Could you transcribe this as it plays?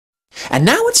And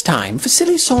now it's time for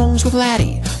Silly Songs with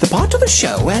Laddie, the part of the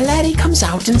show where Laddie comes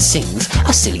out and sings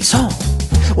a silly song.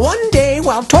 One day,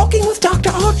 while talking with Dr.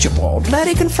 Archibald,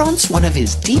 Laddie confronts one of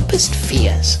his deepest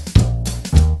fears.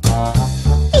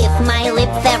 If my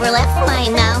lips ever left my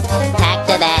mouth, packed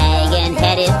a bag and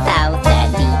headed south,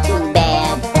 that'd be too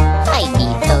bad. I'd be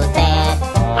so sad.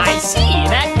 I see,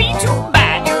 that'd be too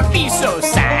bad. You'd be so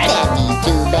sad. That'd be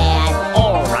too bad.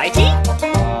 Alrighty.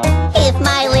 If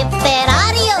my lips said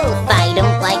adios, I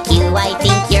don't like you, I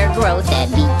think you're gross,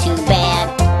 that'd be too bad.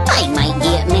 I might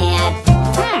get mad.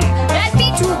 That'd be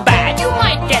too bad. You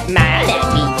might get mad.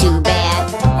 That'd be too bad.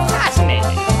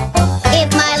 Fascinating. If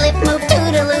my lip moved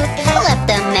toodaloo, left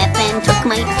a mess and took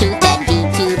my tooth, that'd be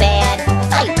too bad.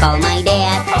 I'd call my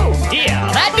dad. Oh dear,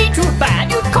 that'd be too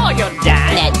bad. You'd call your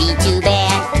dad. That'd be too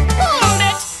bad. Hold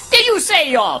it. Did you say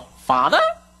your father?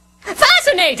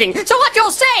 Fascinating. So what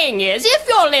you're saying is, if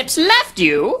your lips left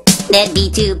you, That'd be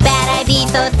too bad, I'd be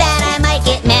so sad, I might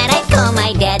get mad, I'd call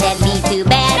my dad, that'd be too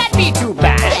bad. that'd be too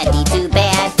bad. That'd be too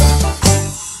bad.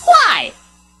 Why?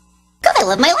 'Cause I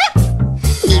love my lips.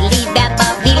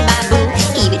 Beedly-bap-bop, beedly-bop-boo,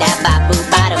 beedly-bap-bop-boo,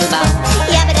 bada-boo-bop.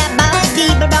 Yabba-dabba-bop,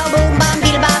 beedly-bop-boom, bum,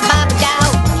 beedly-bop-bop-dow.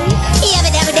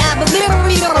 Yabba-dabba-dabba,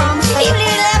 beedly-bop-bop,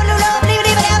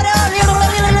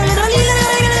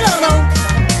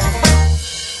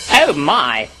 Oh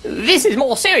my, this is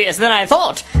more serious than I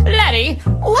thought. Laddie,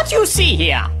 what do you see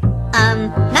here?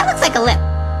 that looks like a lip.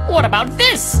 What about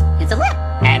this? It's a lip.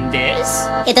 And this?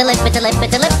 It's a lip, it's a lip,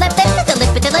 it's a lip, lip, lip, it's a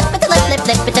lip, it's a lip, it's a lip, lip,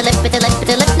 lip, it's a lip, it's a lip,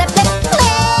 it's a lip, lip, lip,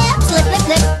 lips, lip, lip,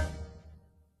 lip.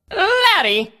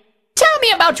 Laddie, tell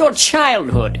me about your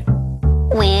childhood.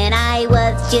 When I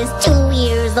was just 2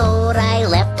 years old, I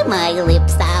left my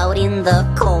lips out in the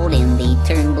cold and they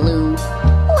turned blue.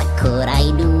 What could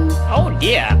I do? Oh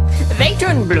dear, they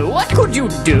turned blue. What could you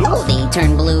do? Oh, they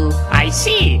turned blue. I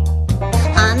see.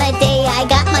 On the day I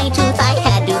got my tooth, I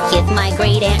had to kiss my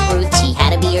great Aunt Ruth. She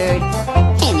had a beard,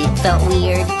 and it felt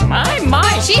weird.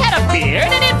 My, she had a beard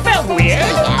and it felt weird.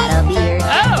 She had a beard.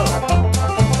 Oh,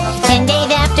 10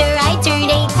 days after I turned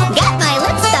 8, got my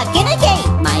lips stuck in a gate.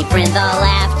 My friends all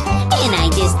laughed, and I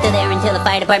just stood there until the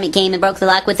fire department came and broke the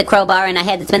lock with a crowbar, and I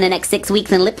had to spend the next 6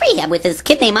 weeks in lip rehab with this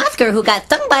kid named Oscar who got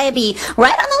stung by a bee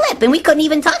right on the lip, and we couldn't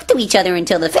even talk to each other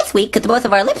until the 5th week because both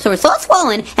of our lips were so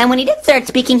swollen, and when he did start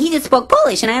speaking, he just spoke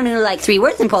Polish, and I only knew like 3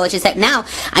 words in Polish, except now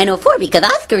I know 4 because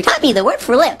Oscar taught me the word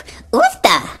for lip.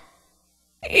 Usta.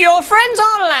 your friends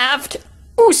all laughed.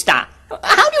 Usta.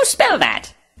 How do you spell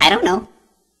that? I don't know.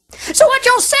 So what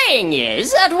you're saying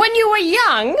is that when you were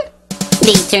young,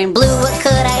 They turned blue, what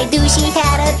could I do? She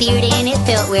had a beard and it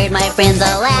felt weird, my friends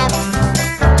all laughed.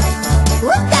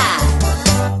 Usta.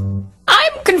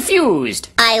 I'm confused.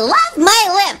 I love my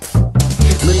lips.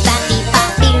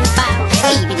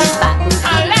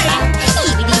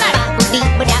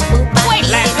 Wait,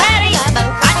 Laddie.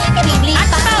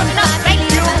 That's about enough, thank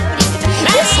you.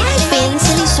 This has been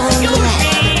Silly Song with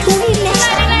Laddie. Tune in next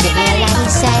time to hear Laddie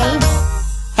say.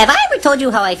 Have I ever told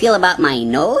you how I feel about my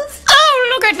nose?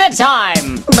 Oh, look at the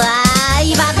time.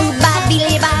 Bye, bye, bye, bye,